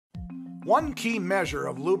One key measure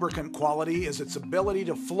of lubricant quality is its ability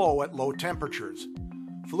to flow at low temperatures.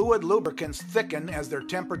 Fluid lubricants thicken as their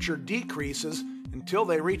temperature decreases until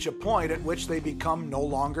they reach a point at which they become no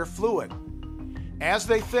longer fluid. As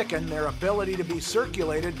they thicken, their ability to be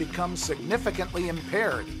circulated becomes significantly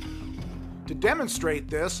impaired. To demonstrate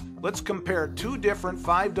this, let's compare two different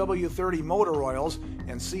 5W30 motor oils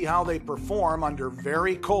and see how they perform under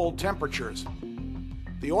very cold temperatures.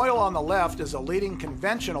 The oil on the left is a leading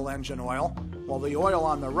conventional engine oil, while the oil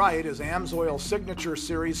on the right is AMSOIL Signature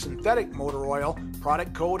Series synthetic motor oil,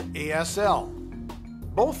 product code ASL.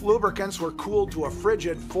 Both lubricants were cooled to a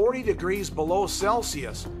frigid 40 degrees below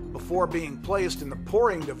Celsius before being placed in the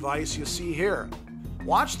pouring device you see here.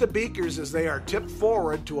 Watch the beakers as they are tipped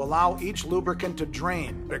forward to allow each lubricant to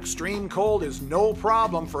drain. Extreme cold is no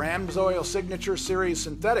problem for AMSOIL Signature Series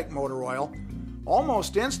synthetic motor oil.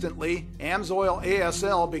 Almost instantly, AMSOIL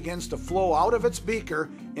ASL begins to flow out of its beaker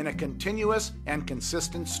in a continuous and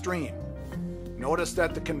consistent stream. Notice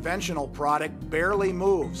that the conventional product barely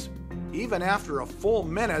moves. Even after a full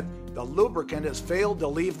minute, the lubricant has failed to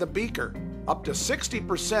leave the beaker. Up to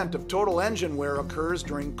 60% of total engine wear occurs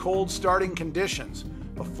during cold starting conditions,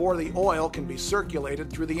 before the oil can be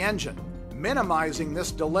circulated through the engine. Minimizing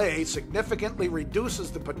this delay significantly reduces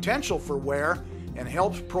the potential for wear and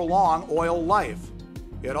helps prolong oil life.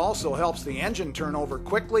 It also helps the engine turn over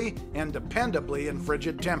quickly and dependably in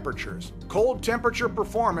frigid temperatures. Cold temperature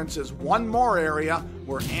performance is one more area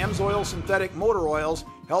where AMSOIL synthetic motor oils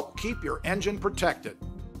help keep your engine protected.